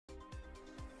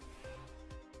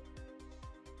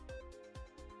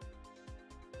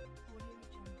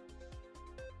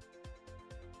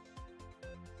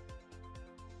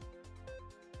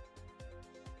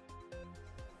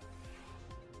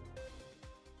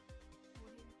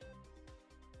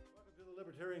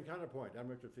Libertarian Counterpoint. I'm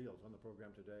Richard Fields. On the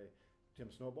program today, Tim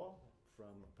Snowball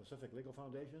from Pacific Legal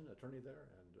Foundation, attorney there,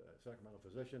 and Sacramento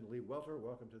physician. Lee Welter,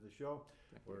 welcome to the show.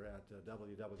 We're at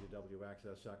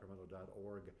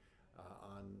www.accesssacramento.org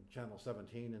on Channel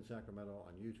 17 in Sacramento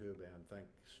on YouTube, and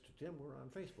thanks to Tim, we're on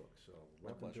Facebook. So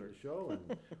welcome to the show,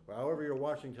 and however you're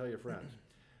watching, tell your friends.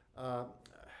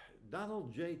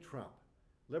 Donald J. Trump,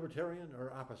 libertarian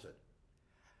or opposite?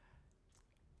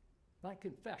 My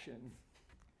confession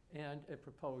and a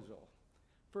proposal.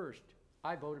 First,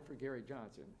 I voted for Gary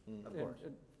Johnson. Of course.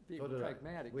 And being So did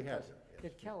pragmatic. I. We had because to,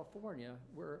 yes. In California,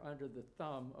 we're under the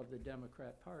thumb of the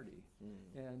Democrat Party.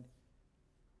 And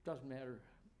doesn't matter,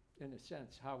 in a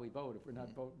sense, how we vote if we're not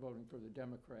voting for the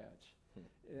Democrats.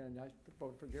 And I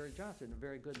voted for Gary Johnson, a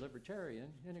very good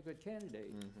libertarian and a good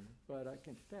candidate. But I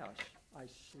confess, I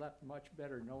slept much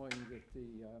better knowing that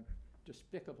the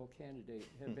despicable candidate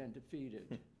had been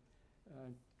defeated.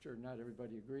 I'm sure not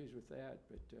everybody agrees with that,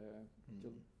 but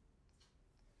to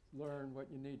learn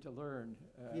what you need to learn.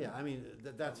 Yeah, I mean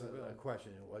that's a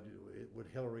question. Would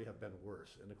Hillary have been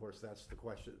worse? And of course, that's the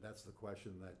question. That's the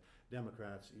question that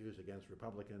Democrats use against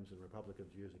Republicans, and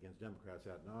Republicans use against Democrats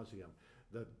ad nauseum.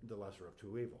 The lesser of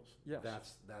two evils. Yes.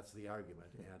 That's the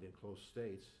argument. And in close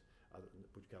states,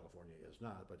 which California is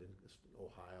not, but in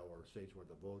Ohio or states where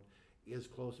the vote is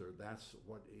closer, that's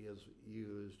what is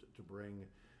used to bring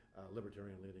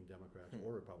libertarian-leaning Democrats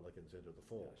or Republicans into the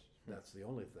fold. Yes. That's the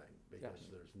only thing, because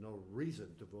there's no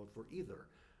reason to vote for either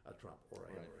a Trump or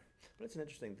a Hillary. But it's an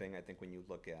interesting thing, I think, when you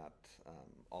look at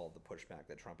all the pushback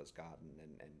that Trump has gotten,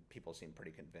 and people seem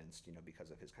pretty convinced, because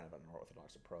of his kind of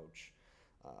unorthodox approach.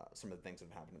 Some of the things that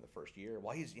have happened in the first year.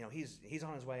 Well, he's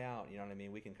on his way out. You know what I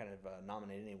mean? We can kind of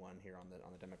nominate anyone here on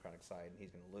the Democratic side, and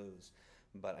he's going to lose.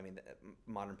 But I mean,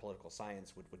 modern political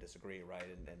science would disagree, right?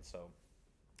 And so,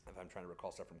 if I'm trying to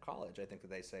recall stuff from college, I think that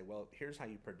they say, well, here's how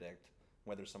you predict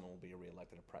whether someone will be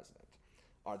reelected a president.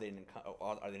 Are they an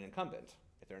incumbent?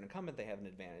 If they're an incumbent, they have an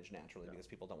advantage naturally because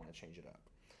people don't want to change it up.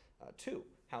 2,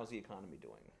 how's the economy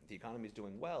doing? If the economy is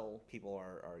doing well, people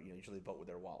are usually vote with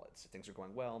their wallets. If things are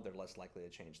going well, they're less likely to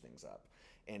change things up.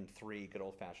 And 3, good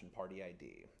old-fashioned party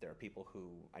ID. There are people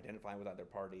who identify with either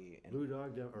party and Blue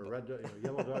dog or red dog,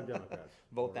 yellow dog Democrats.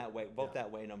 Vote that way. Vote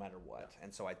that way, no matter what.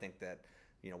 And so I think that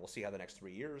we'll see how the next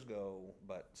 3 years go.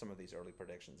 But some of these early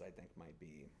predictions, I think, might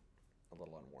be a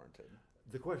little unwarranted.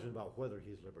 The question about whether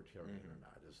he's libertarian or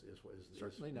not is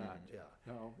Certainly not. Yeah.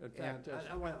 No. In fact,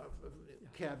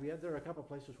 caveat: there are a couple of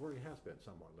places where he has been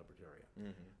somewhat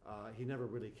libertarian. He never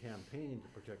really campaigned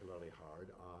particularly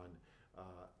hard on.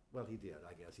 Well, he did,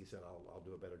 I guess. He said, "I'll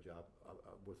do a better job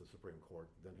with the Supreme Court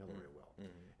than Hillary will."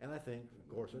 And I think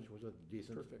Gorsuch was a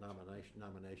decent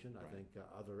nomination. I think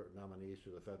other nominees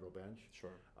to the federal bench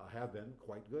have been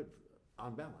quite good.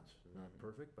 On balance, not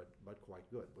perfect, but quite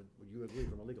good. Would you agree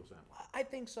from a legal standpoint? I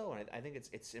think so, and I think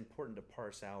it's important to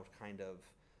parse out kind of.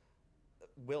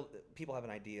 Will people have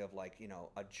an idea of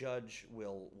a judge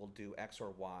will do X or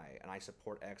Y, and I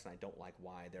support X and I don't like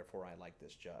Y, therefore I like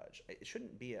this judge. It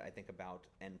shouldn't be, I think, about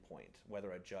endpoint,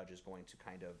 whether a judge is going to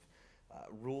kind of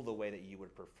rule the way that you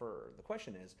would prefer. The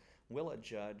question is, will a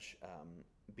judge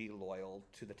be loyal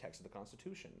to the text of the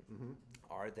Constitution?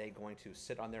 Are they going to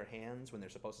sit on their hands when they're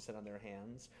supposed to sit on their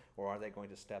hands, or are they going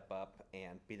to step up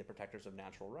and be the protectors of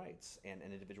natural rights and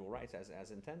individual rights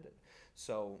as intended?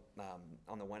 So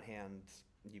on the one hand,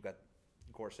 you've got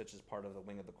Gorsuch as part of the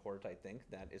wing of the court, I think,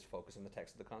 that is focused on the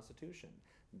text of the Constitution.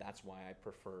 That's why I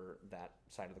prefer that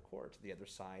side of the court. The other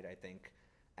side, I think,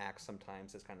 acts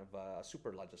sometimes as kind of a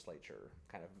super legislature,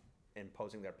 kind of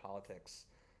imposing their politics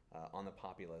on the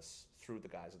populace through the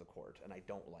guise of the court, and I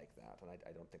don't like that, and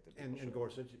I don't think that. And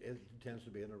Gorsuch tends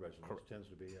to be an originalist, tends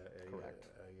to be a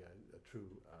true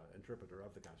interpreter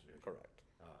of the Constitution. Correct.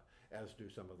 As do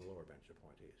some of the lower bench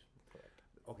appointees. Correct.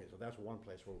 Okay, so that's one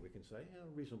place where we can say,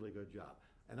 reasonably good job.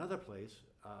 Another place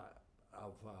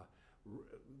of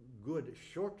good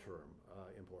short-term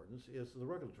importance is the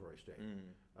regulatory state.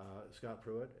 Scott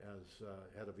Pruitt as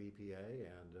head of EPA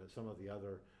and some of the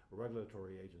other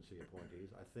regulatory agency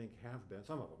appointees, I think, have been,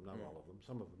 some of them, not all of them,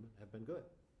 some of them have been good.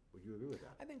 Would you agree with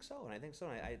that? I think so, and I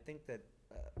think that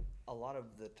a lot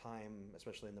of the time,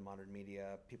 especially in the modern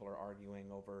media, people are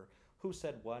arguing over who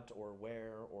said what or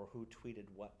where or who tweeted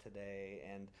what today.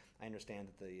 And I understand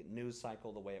that the news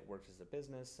cycle, the way it works as a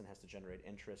business and has to generate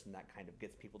interest, and that kind of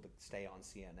gets people to stay on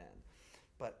CNN.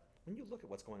 But when you look at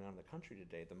what's going on in the country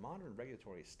today, the modern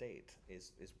regulatory state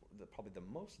is probably the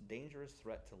most dangerous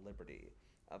threat to liberty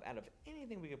out of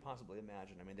anything we could possibly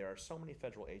imagine. I mean, there are so many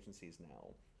federal agencies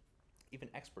now. Even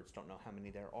experts don't know how many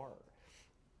there are.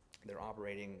 They're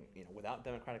operating, without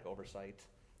democratic oversight,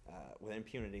 with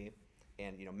impunity,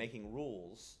 and making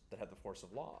rules that have the force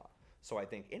of law. So I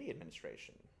think any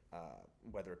administration,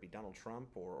 whether it be Donald Trump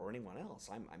or anyone else,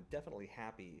 I'm definitely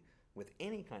happy with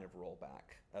any kind of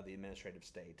rollback of the administrative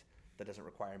state that doesn't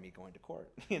require me going to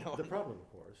court. The problem,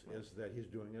 of course, is that he's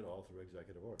doing it all through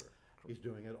executive order. He's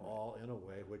doing it all in a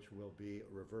way which will be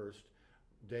reversed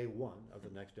day one of the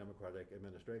next Democratic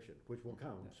administration, which will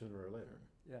come sooner or later.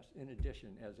 Yes, in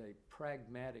addition, as a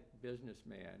pragmatic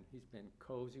businessman, he's been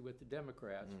cozy with the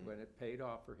Democrats when it paid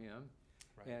off for him,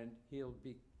 and he'll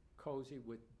be cozy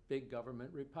with big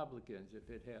government Republicans if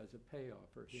it has a payoff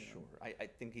for him. Sure. I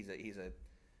think he's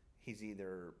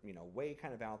either way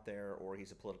kind of out there, or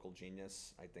he's a political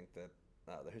genius. I think that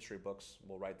the history books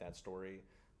will write that story.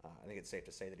 I think it's safe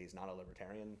to say that he's not a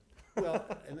libertarian. Well,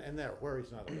 and where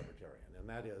he's not a libertarian, and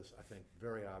that is, I think,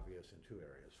 very obvious in two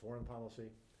areas: foreign policy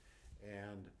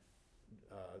and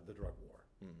the drug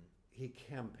war. He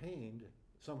campaigned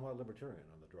somewhat libertarian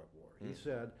on the drug war. He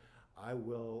said,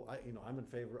 I'm in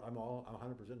favor. I'm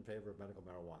 100% in favor of medical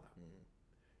marijuana.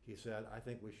 He said, I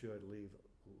think we should leave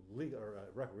legal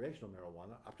or recreational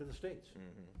marijuana up to the states.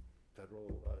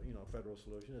 Federal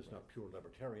solution is not pure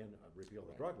libertarian, repeal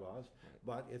the drug laws,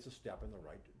 but it's a step in the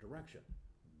right direction.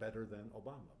 Better than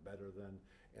Obama, better than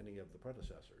any of the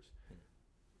predecessors.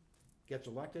 Gets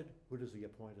elected, who does he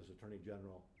appoint as Attorney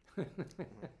General?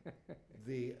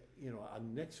 A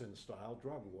Nixon-style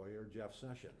drug warrior, Jeff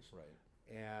Sessions. Right.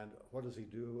 And what does he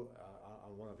do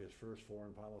on one of his first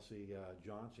foreign policy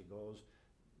jaunts? He goes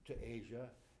to Asia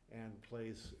and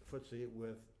plays footsie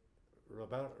with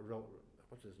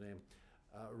what's his name?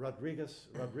 Rodrigo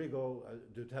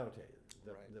Duterte,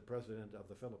 the president of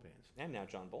the Philippines. And now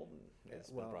John Bolton has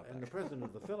been brought back. And the president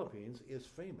of the Philippines is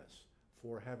famous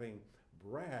for having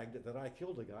bragged that I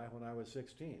killed a guy when I was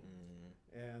 16.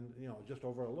 And, just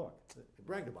over a look. He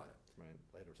bragged about it. Right.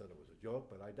 Later said it was a joke,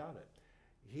 but I doubt it.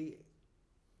 He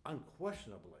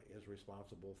unquestionably is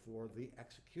responsible for the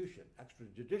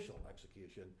extrajudicial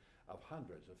execution of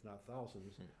hundreds, if not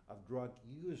thousands, of drug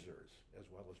users as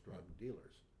well as drug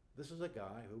dealers. This is a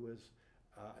guy who is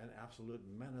an absolute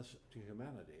menace to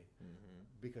humanity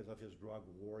because of his drug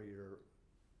warrior,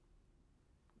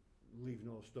 leave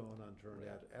no stone unturned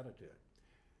attitude.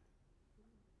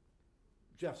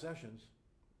 Jeff Sessions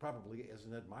probably is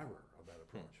an admirer of that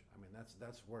approach. I mean,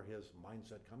 that's where his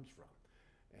mindset comes from.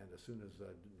 And as soon as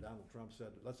Donald Trump said,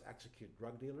 let's execute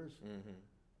drug dealers,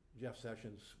 Jeff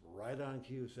Sessions, right on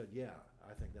cue, said, yeah,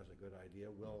 I think that's a good idea.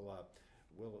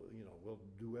 We'll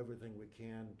do everything we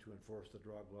can to enforce the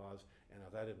drug laws, and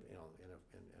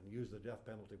and use the death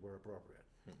penalty where appropriate.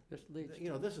 This leads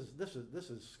this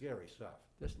is scary stuff.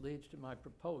 This leads to my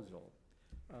proposal.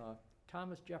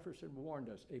 Thomas Jefferson warned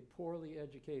us, a poorly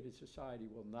educated society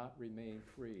will not remain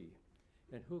free.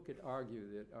 And who could argue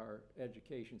that our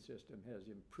education system has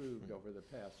improved over the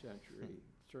past century?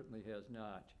 Certainly has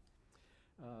not.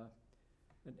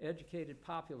 An educated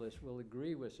populace will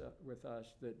agree with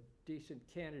us that decent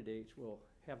candidates will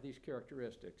have these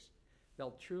characteristics.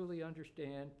 They'll truly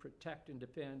understand, protect, and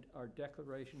defend our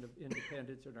Declaration of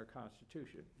Independence and our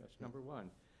Constitution. That's number one.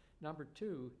 Number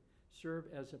two, serve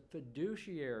as a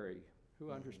fiduciary.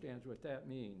 Who understands what that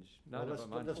means? None of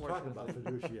them, unfortunately. Let's talk about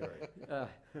fiduciary.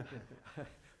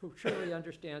 Who truly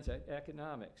understands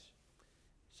economics.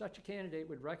 Such a candidate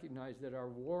would recognize that our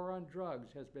war on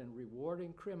drugs has been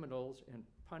rewarding criminals and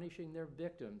punishing their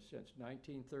victims since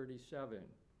 1937.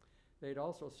 They'd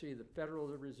also see the Federal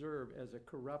Reserve as a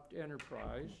corrupt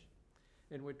enterprise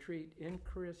and would treat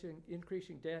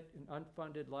increasing debt and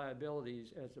unfunded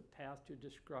liabilities as a path to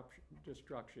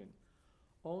destruction.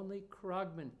 Only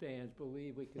Krugman fans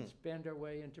believe we can spend our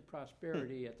way into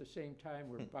prosperity at the same time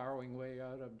we're borrowing way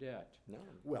out of debt. No.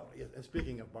 Well, and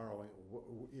speaking of borrowing,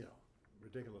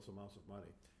 ridiculous amounts of money,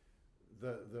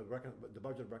 the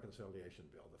budget reconciliation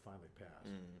bill that finally passed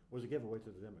was a giveaway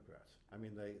to the Democrats. I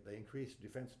mean, they increased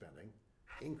defense spending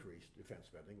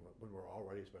when we're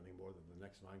already spending more than the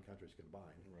next 9 countries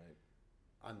combined. Right.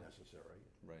 Unnecessary.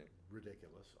 Right.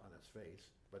 Ridiculous on its face.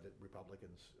 But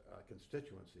Republicans'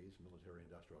 constituencies,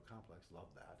 military-industrial complex, love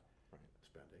that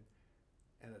spending.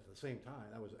 And at the same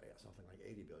time, that was something like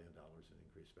 $80 billion in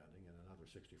increased spending and another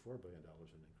 $64 billion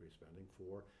in increased spending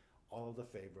for all of the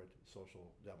favorite social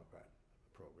democrat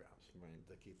programs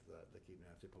that keep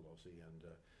Nancy Pelosi and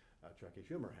Chucky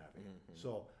Schumer happy.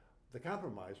 So the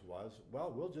compromise was, well,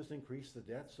 we'll just increase the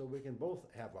debt so we can both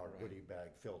have our goodie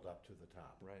bag filled up to the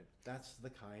top. Right. That's the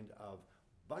kind of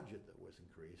budget that was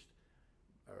increased,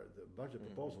 or the budget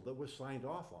proposal that was signed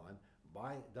off on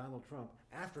by Donald Trump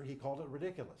after he called it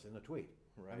ridiculous in a tweet.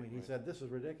 Right, I mean, he right. said, this is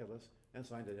ridiculous, and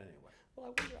signed it anyway.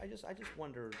 Well, I just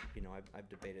wonder, you know, I've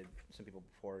debated some people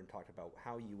before and talked about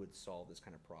how you would solve this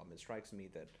kind of problem. It strikes me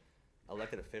that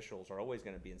elected officials are always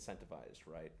going to be incentivized,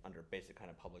 right, under basic kind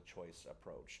of public choice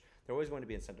approach. They're always going to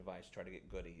be incentivized to try to get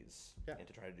goodies and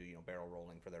to try to do, you know, barrel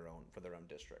rolling for their own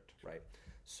district, right?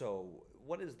 So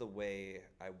what is the way,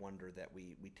 I wonder, that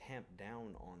we tamp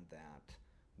down on that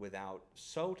without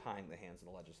so tying the hands of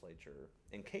the legislature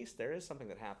in case there is something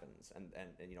that happens and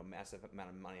you know, massive amount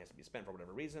of money has to be spent for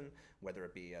whatever reason, whether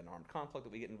it be an armed conflict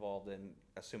that we get involved in,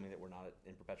 assuming that we're not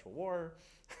in perpetual war.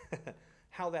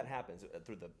 How that happens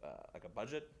through the like a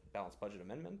balanced budget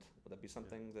amendment? Would that be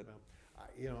something that? Well,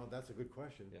 you know, that's a good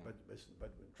question, Yeah.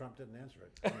 but Trump didn't answer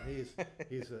it. I mean,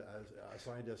 he's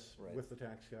assigned us Right. with the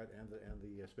tax cut and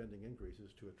the spending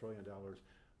increases to $1 trillion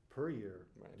per year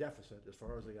Right. deficit, as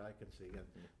far as the eye can see. And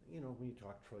you know, when you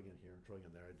talk trillion here and trillion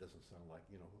there, it doesn't sound like,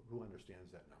 you know, who understands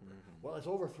that number? Well, it's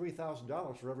over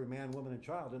 $3,000 for every man, woman, and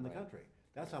child in the Right. country.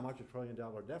 That's how much $1 trillion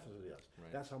deficit is.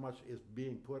 Right. That's how much is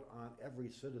being put on every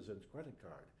citizen's credit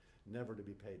card, never to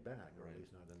be paid back, or Right. at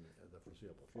least not in the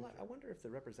foreseeable future. Well, I wonder if the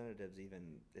representatives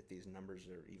even, if these numbers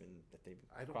are even, if they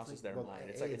I don't crosses think, their well, mind. A,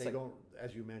 It's like they don't,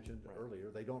 as you mentioned Right.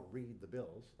 earlier, they don't read the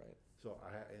bills. Right. So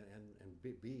and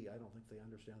B, I don't think they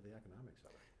understand the economics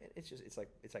of it. It's just it's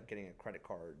like getting a credit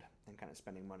card and kind of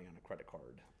spending money on a credit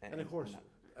card. And of course, not-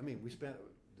 I mean, we spent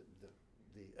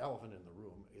the elephant in the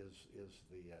room is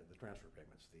the transfer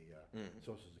payments, the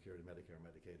Social Security, Medicare,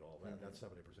 Medicaid, all that. That's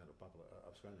 70%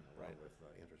 of spending, along Right. with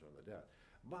interest on the debt.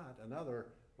 But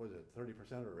another, was it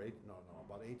 30% or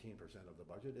about 18% of the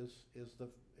budget is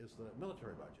the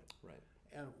military budget. right.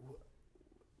 And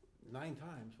 9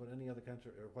 times what any other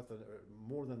country, or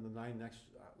more than the 9 next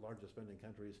largest spending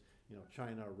countries, you know,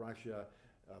 China, Russia,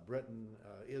 Britain,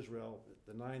 Israel,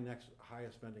 the 9 next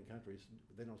highest spending countries,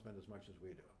 they don't spend as much as we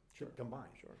do, Sure.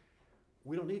 combined. Sure.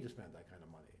 We don't need to spend that kind of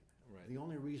money. Right. The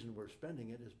only reason we're spending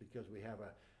it is because we have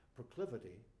a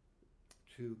proclivity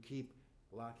to keep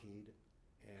Lockheed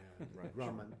and Right.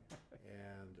 Grumman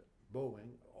and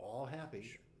Boeing all happy,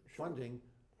 Sure. funding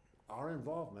our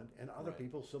involvement in other Right.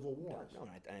 people's civil wars, No,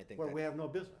 and I think where that, we have no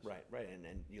business. right,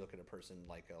 and you look at a person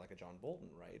like a John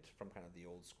Bolton, right, from kind of the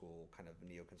old school kind of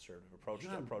neoconservative approach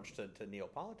John- to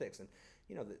neopolitics, and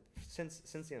you know, since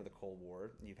the end of the Cold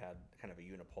War, you've had kind of a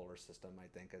unipolar system, I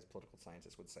think, as political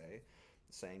scientists would say,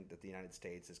 saying that the United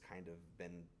States has kind of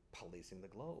been policing the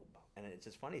globe, and it's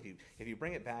just funny if you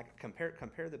bring it back,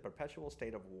 compare the perpetual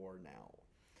state of war now,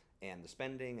 and the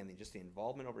spending and just the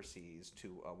involvement overseas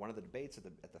to one of the debates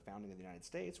at the founding of the United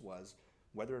States was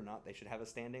whether or not they should have a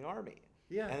standing army.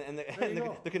 Yeah, and there you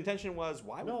go. the contention was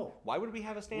why would we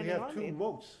have a We standing have army? 2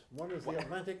 moats. One is the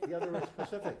Atlantic, the other is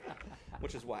Pacific.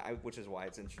 Which is why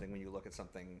it's interesting when you look at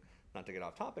something, not to get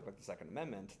off topic, like the Second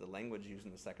Amendment. The language used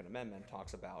in the Second Amendment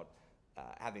talks about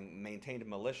having maintained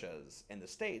militias in the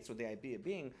states, with the idea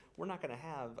being we're not going to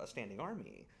have a standing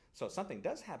army. So if something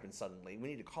does happen suddenly, we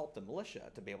need to call up the militia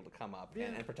to be able to come up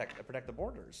and protect the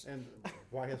borders. And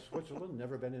why has Switzerland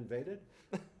never been invaded?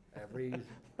 Every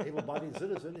able-bodied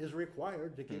citizen is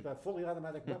required to keep a fully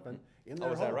automatic weapon in their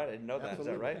home. Oh, is that right? I didn't know that. Is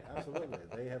that Absolutely, right? Absolutely.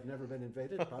 They have never been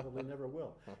invaded, probably never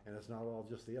will. And it's not all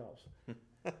just the elves.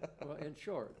 Well, in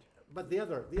short, But the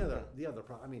other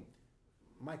problem, I mean,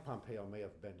 Mike Pompeo may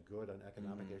have been good on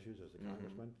economic issues as a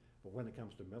congressman, but when it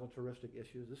comes to militaristic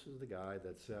issues, this is the guy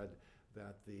that said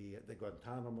that the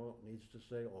Guantanamo needs to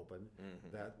stay open,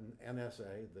 that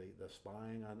NSA, the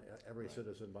spying on every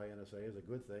citizen by NSA is a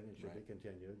good thing and should be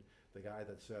continued. The guy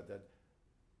that said that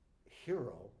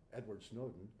hero, Edward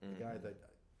Snowden, the guy that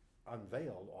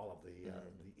unveiled all of the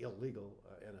illegal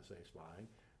NSA spying,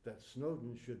 that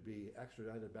Snowden should be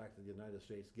extradited back to the United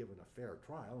States, given a fair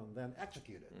trial, and then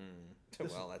executed.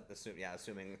 Well,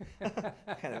 assuming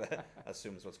kind of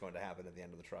assumes what's going to happen at the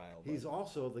end of the trial. But. He's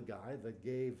also the guy that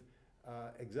gave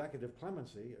executive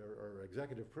clemency or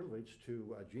executive privilege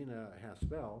to Gina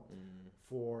Haspel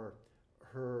for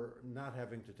her not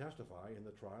having to testify in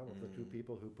the trial of the 2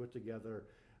 people who put together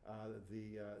what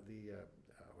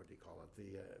do you call it,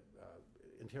 the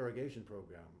interrogation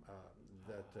program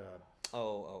that I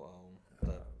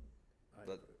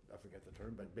forget the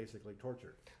term, but basically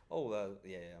torture.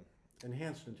 Yeah.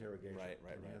 Enhanced interrogation. Right.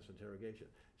 Enhanced interrogation.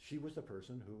 She was the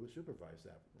person who supervised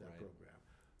that Right. program.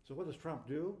 So what does Trump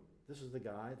do? This is the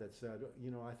guy that said,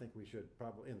 you know, I think we should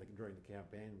probably during the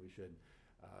campaign we should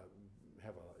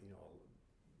have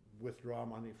withdraw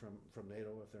money from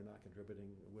NATO if they're not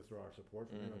contributing, withdraw our support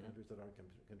from NATO countries that aren't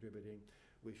contributing.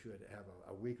 We should have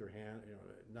a weaker hand, you know,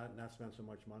 not spend so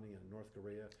much money in North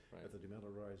Korea at the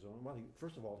demilitarized zone. Well,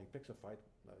 first of all, he picks a fight,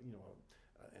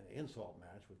 an insult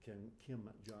match with Kim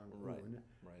Jong-un,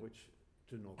 Right. which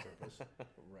to no purpose.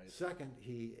 Right. Second,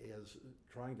 he is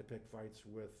trying to pick fights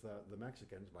with the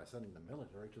Mexicans by sending the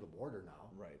military to the border now.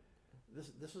 Right.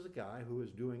 This is a guy who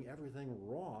is doing everything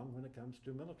wrong when it comes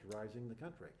to militarizing the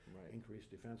country. Right. Increased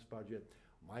defense budget.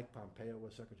 Mike Pompeo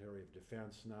was Secretary of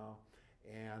Defense now,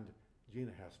 and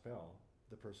Gina Haspel,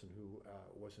 the person who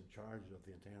was in charge of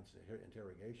the intense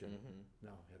interrogation,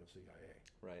 now head of CIA.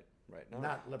 Right.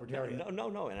 Not libertarian.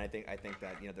 No. And I think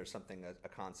that there's something a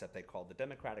concept they call the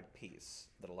democratic peace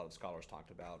that a lot of scholars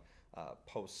talked about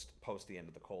post the end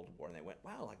of the Cold War, and they went,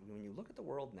 wow, like when you look at the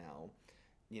world now,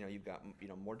 you've got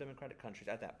more democratic countries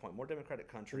at that point, more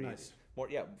democratic countries, Nice. more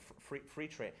free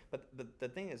trade. But the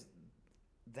thing is,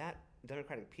 that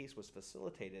democratic peace was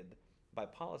facilitated by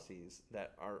policies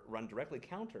that are run directly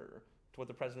counter to what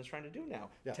the president's trying to do now.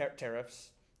 Yeah.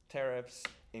 Tariffs,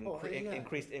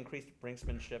 increased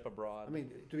brinksmanship abroad. I mean,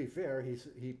 to be fair,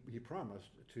 he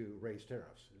promised to raise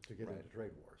tariffs to get into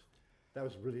trade wars. That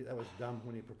was dumb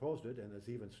when he proposed it, and it's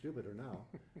even stupider now.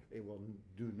 It will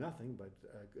do nothing but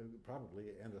probably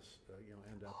end up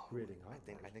creating hot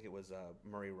wars. I think it was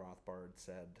Murray Rothbard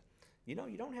said, you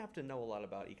don't have to know a lot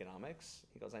about economics.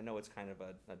 He goes, I know it's kind of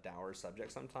a dour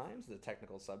subject sometimes, the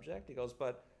technical subject. He goes,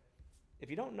 but if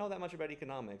you don't know that much about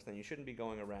economics, then you shouldn't be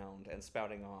going around and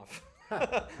spouting off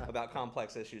about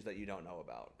complex issues that you don't know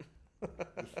about.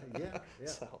 Yeah.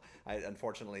 So,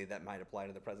 unfortunately, that might apply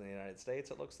to the President of the United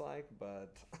States, it looks like,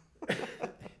 but...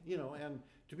 And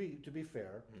to be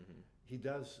fair, he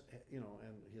does, and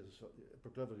his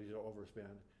proclivity to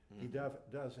overspend, he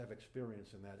does have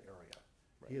experience in that area.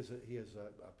 Right. He is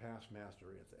a past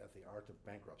master at the art of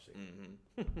bankruptcy, and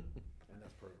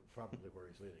that's probably where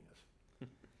he's leading us.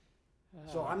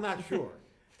 So I'm not sure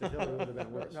that Hillary would have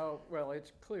been worse. No, well,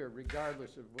 it's clear,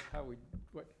 regardless of how we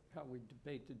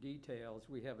debate the details,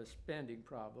 we have a spending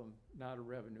problem, not a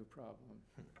revenue problem.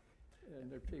 And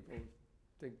there are people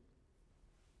think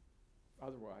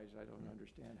otherwise. I don't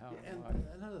understand how. And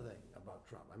another thing about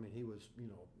Trump, I mean, he was,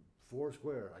 four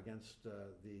square against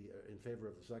in favor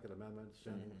of the Second Amendment,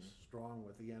 standing strong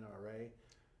with the NRA.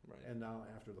 Right. And now,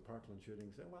 after the Parkland shooting,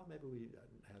 said, "Well, maybe we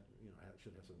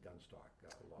should have some gun stock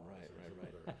laws."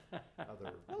 Right.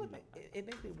 Other. Well, it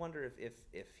makes me wonder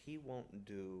if he won't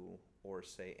do or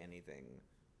say anything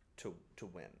to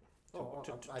win.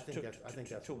 I think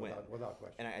that's to win without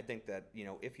question. And I think that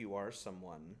if you are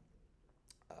someone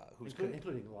who's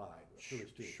including lie through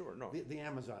his teeth. Sure, no. The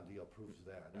Amazon deal proves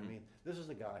that. I mean, this is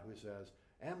a guy who says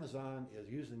Amazon is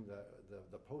using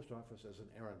the post office as an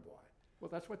errand boy. Well,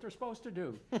 that's what they're supposed to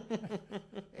do.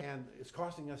 And it's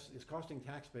costing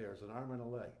taxpayers an arm and a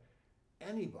leg.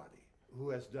 Anybody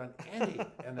who has done any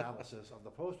analysis of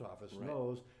the post office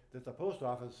knows that the post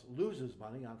office loses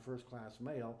money on first-class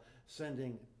mail,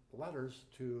 sending letters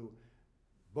to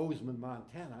Bozeman,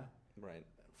 Montana,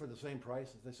 for the same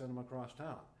price that they send them across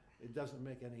town. It doesn't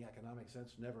make any economic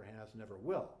sense, never has, never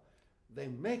will. They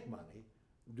make money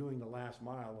doing the last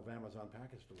mile of Amazon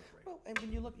package delivery. Well, and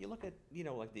when you look at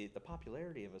like the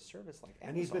popularity of a service like Amazon,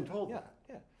 and he's been told that.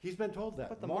 Yeah. He's been told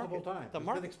that multiple times. It's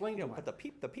been explained to him. But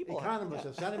the people economists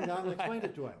have sat him down and explained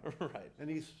it to him. Right. And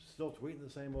he's still tweeting the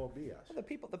same old BS. Well,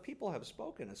 the people have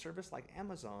spoken. A service like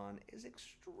Amazon is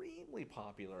extremely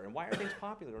popular. And why are things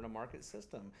popular in a market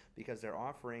system? Because they're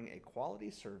offering a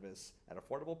quality service at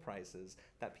affordable prices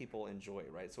that people enjoy,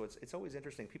 right? So it's always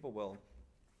interesting.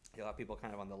 You'll have people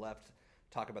kind of on the left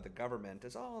talk about the government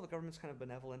as, the government's kind of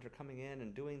benevolent or coming in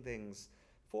and doing things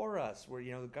for us, where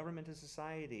the government is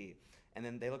society, and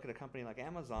then they look at a company like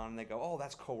Amazon and they go,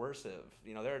 that's coercive.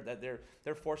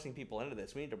 They're forcing people into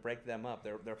this. We need to break them up.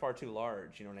 They're far too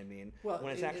large. You know what I mean? Well,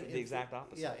 when it's actually the exact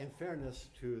opposite. Yeah. In fairness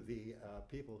to the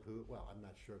people who, I'm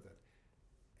not sure that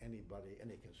any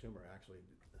consumer actually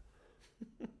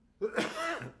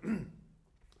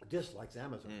dislikes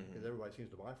Amazon because everybody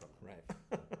seems to buy from them. Right.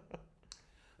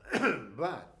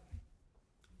 But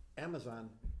Amazon,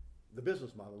 the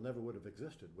business model never would have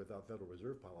existed without Federal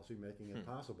Reserve policy making it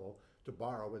possible to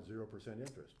borrow at 0%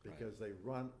 interest, because they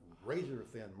run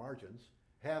razor-thin margins,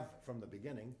 have from the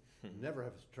beginning, never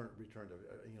have returned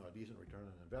a decent return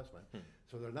on investment.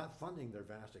 So they're not funding their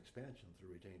vast expansion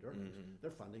through retained earnings.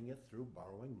 They're funding it through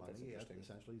borrowing money at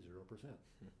essentially 0%.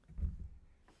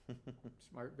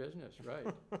 Smart business, right?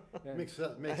 Makes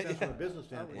sense from a business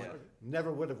standpoint.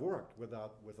 Never would have worked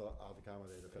without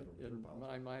accommodated Federal Reserve policy.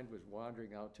 My mind was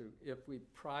wandering out to, if we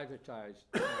privatized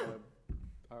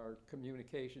our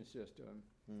communication system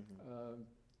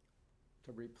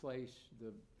to replace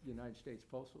the United States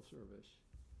Postal Service,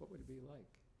 what would it be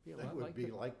like? Be a That lot would like be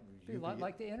the, like be a lot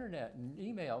like the internet and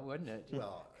email, wouldn't it?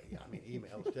 Well, yeah, I mean,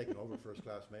 email's taken over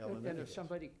first-class mail in And many if cases.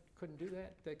 somebody couldn't do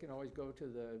that, they can always go to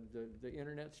the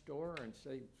internet store and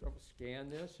say, "Oh, scan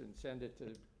this and send it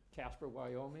to Casper,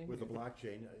 Wyoming. With the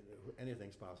blockchain,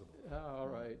 anything's possible. Oh, all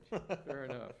right, fair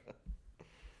enough.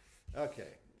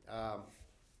 Okay.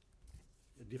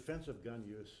 Defensive gun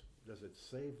use, does it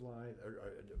save lives, or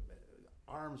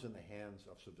arms in the hands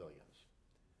of civilians?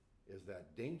 Is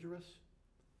that dangerous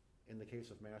in the case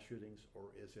of mass shootings, or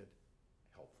is it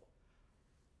helpful?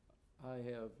 I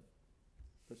have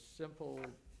a simple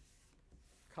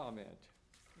comment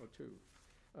or two.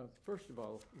 First of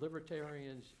all,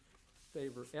 libertarians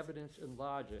favor evidence and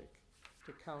logic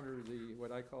to counter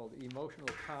what I call the emotional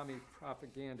commie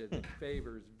propaganda that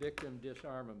favors victim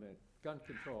disarmament. Gun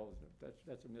control,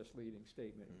 that's a misleading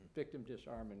statement. Victim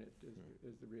disarmament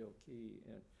is the real key.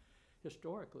 And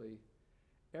historically,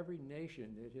 every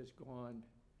nation that has gone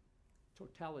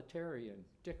totalitarian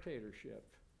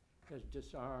dictatorship has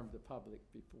disarmed the public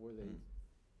before they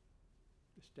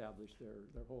establish their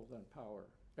hold on power.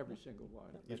 Every single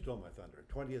one. You stole my thunder.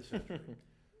 20th century,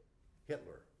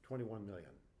 Hitler, 21 million.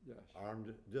 Yes.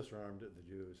 Disarmed the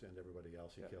Jews and everybody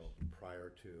else he Yes. killed prior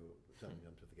to sending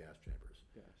them to the gas chambers.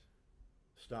 Yes.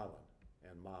 Stalin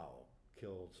and Mao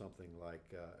killed something like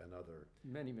another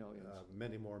Many millions.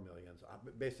 many more millions.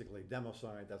 Basically,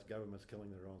 democide, that's governments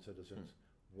killing their own citizens.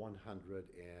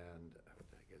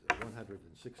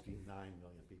 169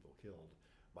 million people killed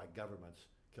by governments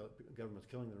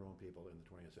killing their own people in the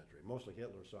 20th century. Mostly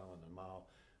Hitler, Stalin, and Mao,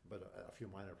 but a few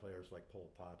minor players like Pol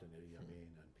Pot and Idi Amin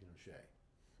and Pinochet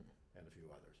and a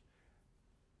few others.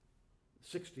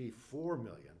 64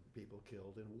 million people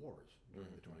killed in wars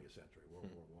during the 20th century. World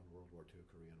War I, World War II,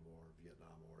 Korean War,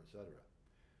 Vietnam War, etc.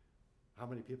 How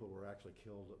many people were actually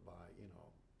killed by,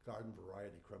 garden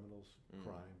variety criminals,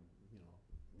 crime,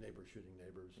 neighbors shooting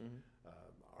neighbors,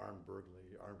 armed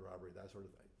burglary, armed robbery, that sort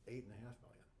of thing? 8.5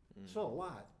 million. Still a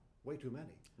lot, way too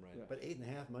many. Right. Yeah. But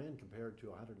 8.5 million compared to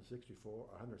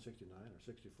 169 or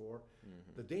 64.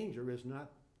 The danger is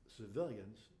not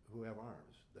civilians who have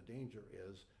arms. The danger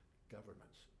is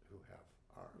governments who have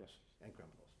arms Yes. and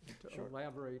criminals. To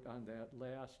elaborate on that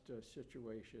last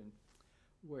situation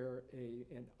where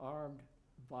an armed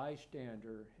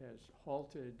bystander has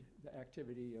halted the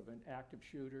activity of an active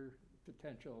shooter,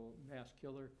 potential mass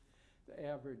killer, the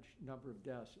average number of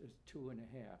deaths is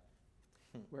 2.5.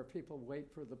 Where people wait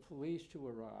for the police to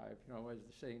arrive, as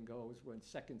the saying goes, when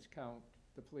seconds count,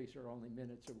 the police are only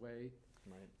minutes away.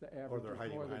 Right. The Or average they're is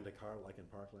hiding more behind than, a car like in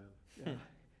Parkland.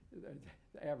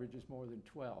 the average is more than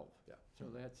 12. Yeah. So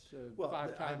that's Well,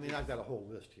 5 times. I've got a whole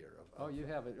list here of. Oh, you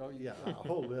have it. Oh, you. Yeah, a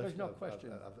whole list There's no of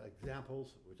question.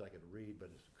 examples, which I could read, but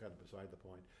it's kind of beside the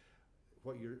point.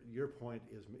 What your point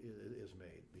is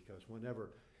made, because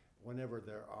whenever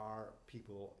there are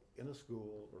people in a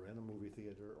school or in a movie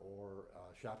theater or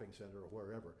a shopping center or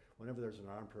wherever, whenever there's an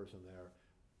armed person there,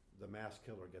 the mass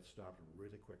killer gets stopped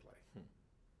really quickly.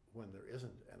 When there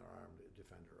isn't an armed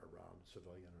defender around,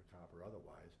 civilian or cop or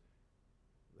otherwise,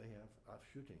 they have a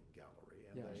shooting gallery,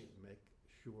 and Yes. they make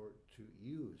sure to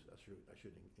use a shooting,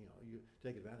 you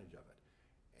take advantage of it.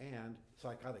 And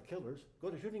psychotic killers go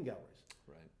to shooting galleries.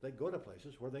 Right. They go to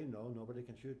places where they know nobody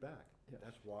can shoot back. Yes.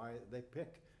 That's why they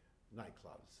pick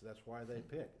nightclubs. That's why they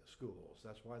pick schools.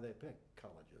 That's why they pick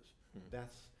colleges.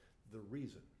 That's the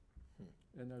reason.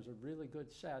 And there's a really good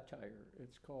satire.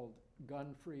 It's called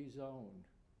Gun Free Zone.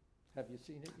 Have you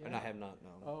seen it yet? And I have not, no.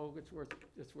 Oh, it's worth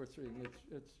reading.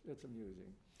 It's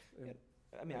amusing. Yeah,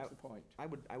 I mean, That's the point. I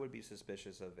would be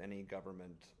suspicious of any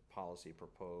government policy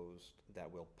proposed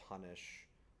that will punish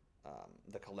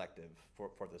the collective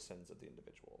for the sins of the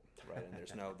individual, right? And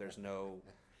there's no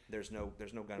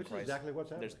gun Which is crisis. exactly what's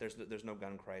happening. There's no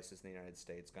gun crisis in the United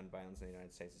States. Gun violence in the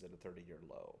United States is at a 30-year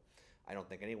low. I don't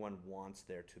think anyone wants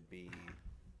there to be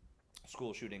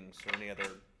school shootings or any other,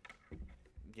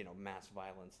 mass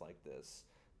violence like this.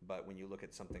 But when you look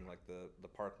at something like the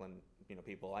Parkland,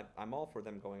 people, I'm all for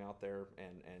them going out there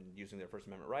and using their First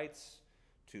Amendment rights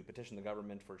to petition the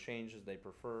government for changes they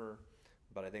prefer.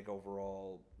 But I think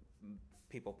overall,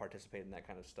 people participate in that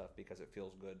kind of stuff because it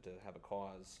feels good to have a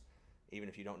cause, even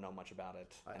if you don't know much about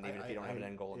it, and even if you don't have an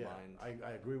end goal in mind.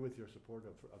 I agree with your support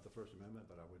of the First Amendment,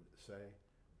 but I would say,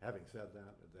 having said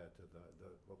that the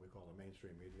what we call the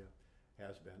mainstream media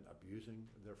has been abusing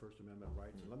their First Amendment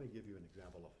rights. And let me give you an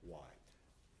example of why.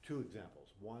 2 examples.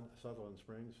 One, Sutherland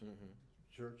Springs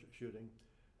church shooting,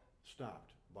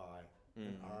 stopped by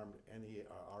an armed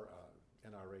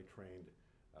NRA trained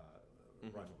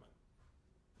rifleman.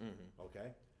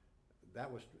 Okay,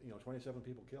 that was 27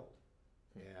 people killed,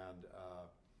 and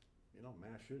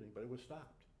mass shooting, but it was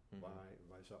stopped.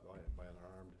 by an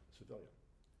armed civilian.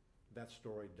 That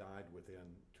story died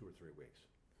within 2 or 3 weeks.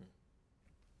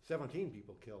 17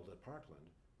 people killed at Parkland.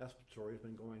 That story has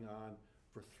been going on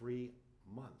for 3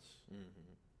 months,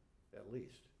 at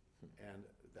least. And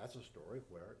that's a story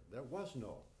where there was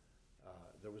no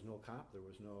cop, there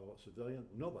was no civilian,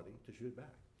 nobody to shoot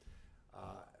back.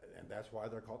 And that's why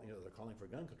they're calling for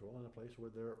gun control in a place where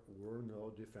there were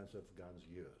no defensive guns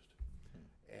used.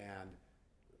 And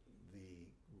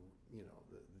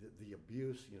the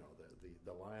abuse,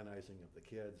 the lionizing of the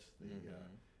kids,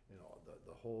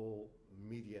 the whole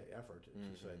media effort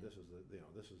to say this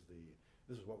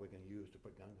is what we can use to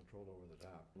put gun control over the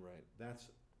top. Right. That's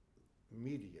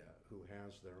media who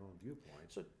has their own viewpoint.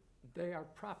 So They are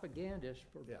propagandists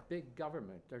for big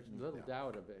government. There's little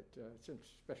doubt of it,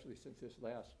 especially since this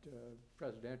last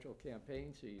presidential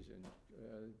campaign season.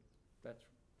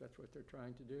 That's what they're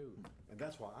trying to do. And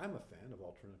that's why I'm a fan of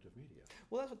alternative media.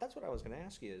 Well, that's what I was going to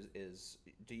ask you is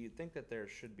do you think that there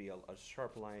should be a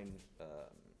sharp line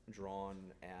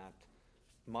drawn at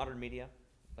modern media,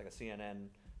 like a CNN,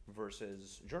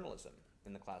 versus journalism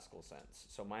in the classical sense?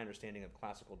 So my understanding of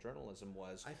classical journalism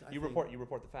was you report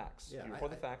the facts. Yeah, you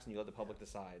report the facts and you let the public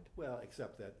decide. Well,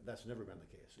 except that's never been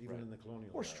the case, even in the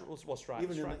colonial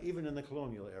era. Even in the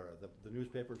colonial era, the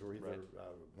newspapers were either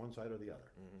one side or the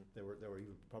other. They were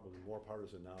even probably more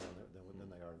partisan now than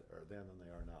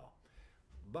they are now.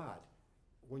 But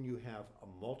when you have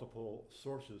multiple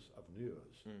sources of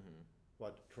news,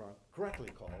 what Trump correctly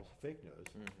calls fake news.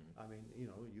 I mean,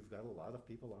 you've got a lot of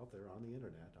people out there on the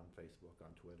internet, on Facebook, on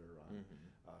Twitter, on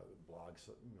blogs,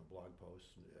 blog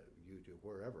posts, YouTube,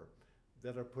 wherever,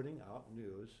 that are putting out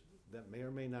news that may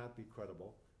or may not be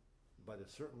credible, but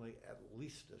it's certainly at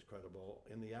least as credible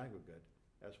in the aggregate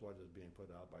as what is being put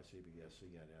out by CBS,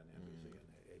 CNN, NBC,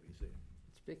 and ABC.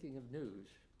 Speaking of news,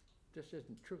 this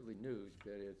isn't truly news,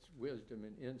 but it's wisdom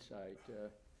and insight.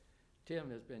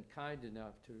 Tim has been kind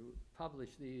enough to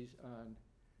publish these on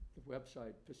the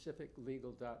website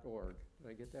pacificlegal.org. Did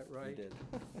I get that right? You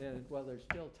did. And while there's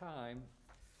still time,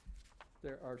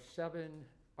 there are 7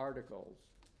 articles,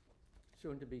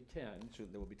 soon to be 10. Soon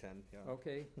there will be 10, yeah.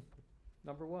 Okay.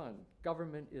 Number 1,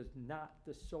 government is not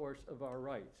the source of our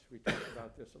rights. We talked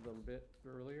about this a little bit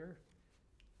earlier.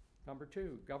 Number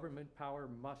 2, government power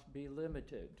must be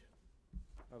limited.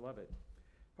 I love it.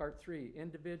 Part 3,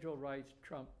 individual rights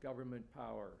trump government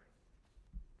power.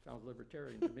 Sounds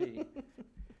libertarian to me.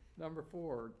 Number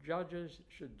 4, judges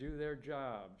should do their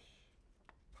jobs.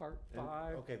 Part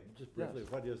 5. Okay, just briefly,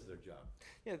 what is their job?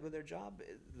 Yeah, but their job,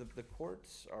 the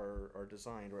courts are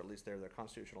designed, or at least their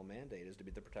constitutional mandate is to be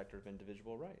the protector of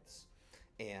individual rights.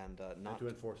 And not to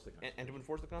enforce the Constitution. And to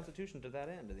enforce the Constitution to that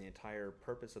end. And the entire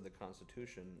purpose of the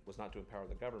Constitution was not to empower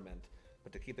the government,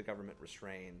 but to keep the government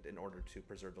restrained in order to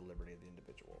preserve the liberty of the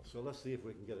individual. So let's see if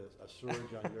we can get a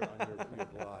surge on your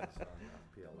blogs on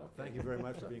PLF. Thank you very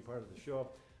much for being part of the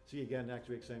show. See you again next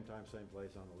week, same time, same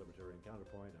place on the Libertarian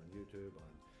Counterpoint, on YouTube,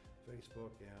 on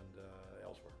Facebook, and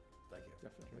elsewhere. Thank you.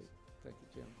 Definitely. Thank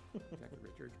you, Jim. Thank you.